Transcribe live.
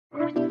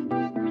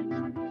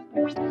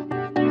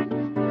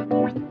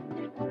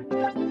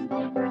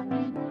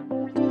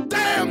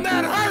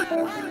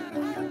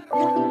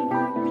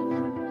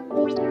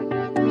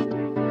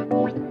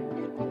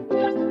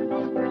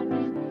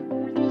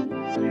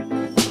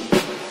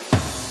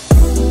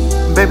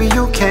Baby,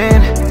 you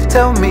can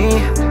tell me,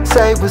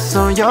 say what's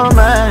on your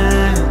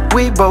mind.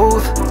 We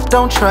both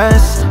don't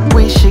trust,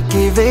 we should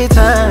give it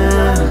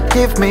time.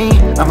 Give me,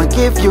 I'ma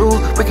give you,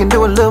 we can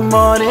do a little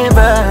more than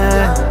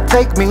vibe.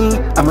 Take me,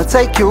 I'ma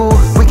take you,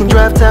 we can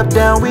drive top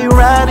down, we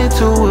ride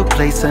into a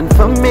place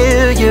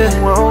unfamiliar.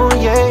 Whoa,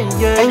 yeah,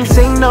 yeah. Ain't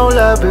seen no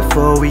love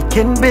before, we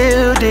can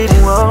build it.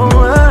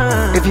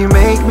 Whoa, if you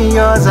make me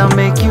yours, I'll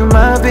make you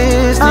my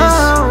business.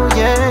 Oh,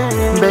 yeah.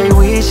 Babe,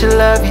 we should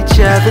love each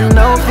other,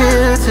 no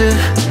filter.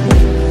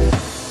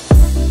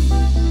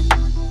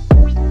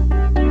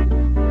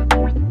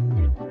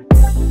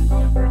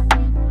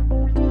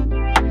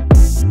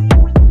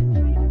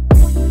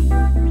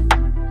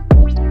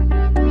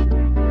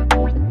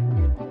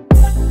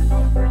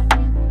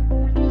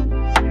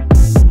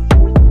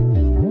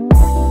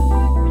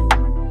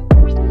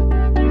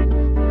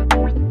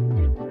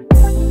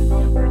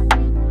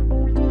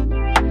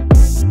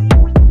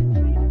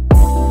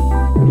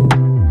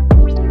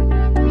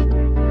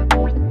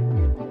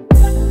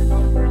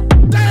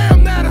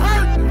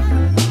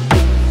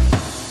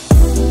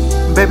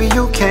 Baby,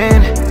 you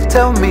can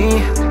tell me,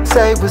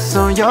 say what's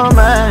on your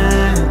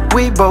mind.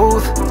 We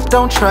both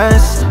don't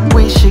trust,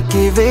 we should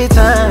give it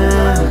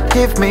time.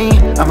 Give me,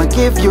 I'ma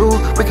give you,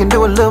 we can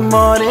do a little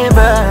more than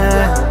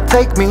vibe.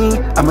 Take me,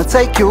 I'ma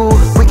take you,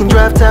 we can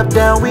drive top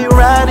down, we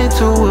ride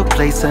into a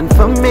place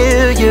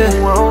unfamiliar.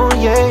 Whoa,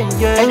 yeah,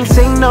 yeah. Ain't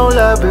seen no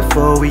love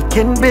before, we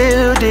can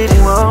build it.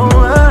 Whoa,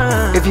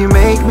 if you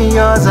make me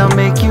yours, I'll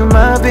make you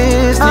my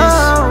business.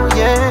 Oh,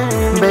 yeah.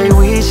 Babe,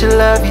 we should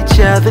love each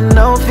other,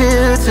 no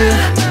filter.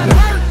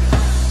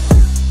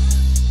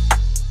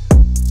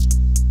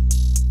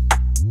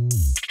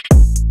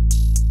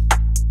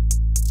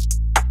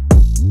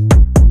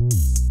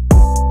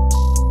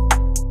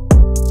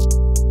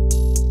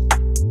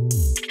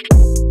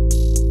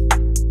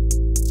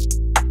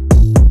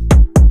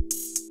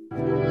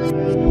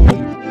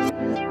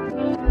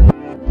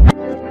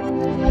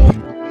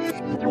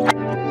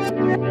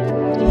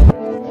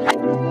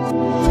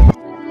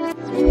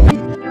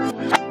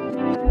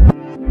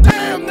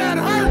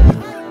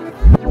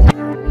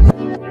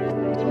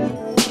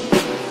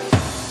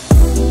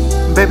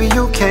 Baby,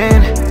 you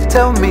can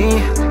tell me,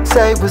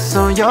 say what's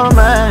on your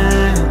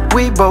mind.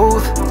 We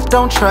both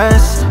don't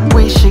trust,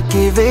 we should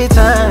give it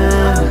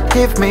time.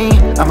 Give me,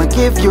 I'ma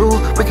give you,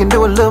 we can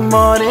do a little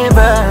more than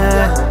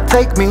vibe.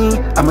 Take me,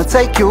 I'ma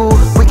take you,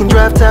 we can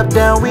drive top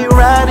down, we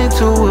ride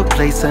into a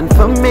place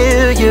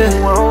unfamiliar.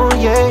 Whoa,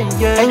 yeah,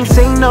 yeah. Ain't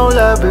seen no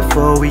love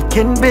before, we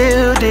can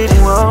build it.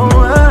 Whoa,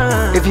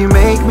 if you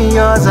make me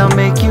yours, I'll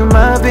make you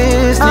my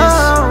business.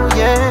 Oh,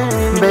 yeah.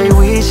 Babe,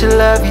 we should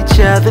love each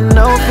other,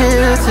 no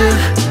filter.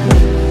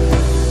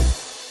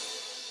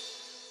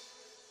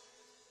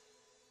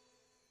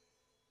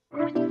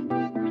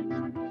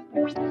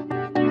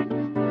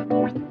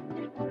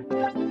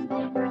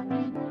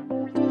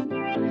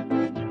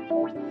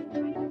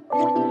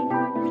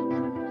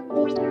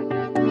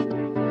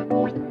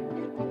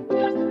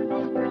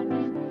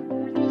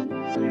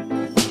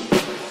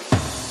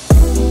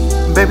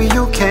 Baby,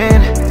 you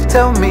can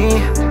tell me,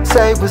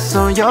 say what's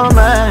on your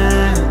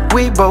mind.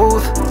 We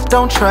both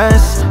don't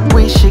trust,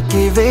 we should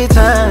give it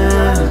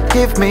time.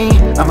 Give me,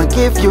 I'ma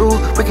give you,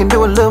 we can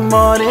do a little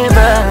more than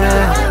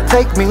vibe.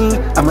 Take me,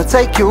 I'ma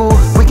take you,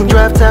 we can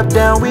drive top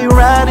down, we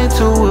ride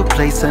into a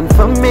place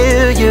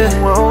unfamiliar.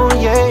 Whoa,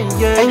 yeah,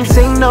 yeah. Ain't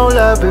seen no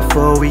love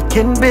before, we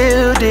can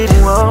build it.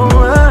 Whoa,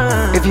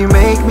 if you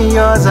make me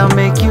yours, I'll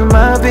make you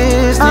my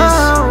business.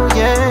 Oh,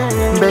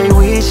 yeah. Babe,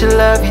 we should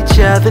love each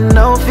other,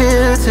 no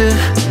filter.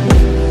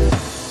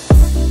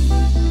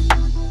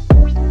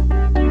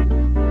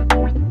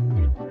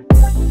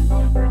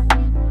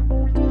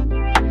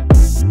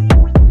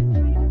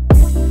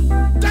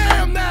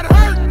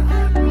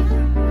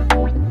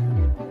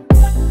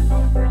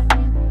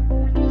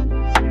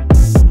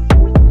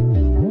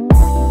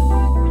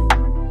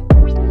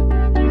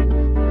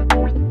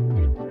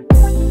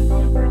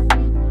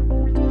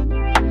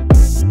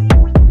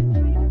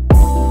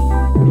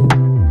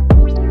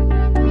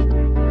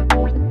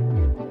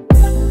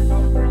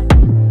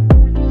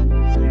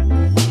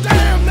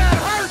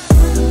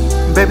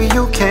 Baby,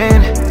 you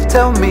can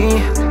tell me,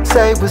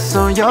 say what's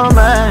on your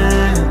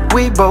mind.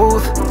 We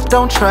both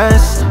don't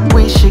trust,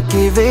 we should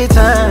give it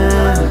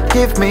time.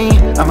 Give me,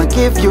 I'ma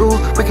give you,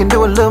 we can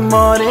do a little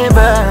more than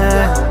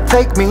vibe.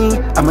 Take me,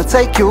 I'ma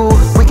take you,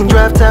 we can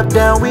drive top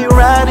down, we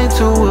ride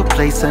into a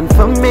place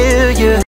unfamiliar.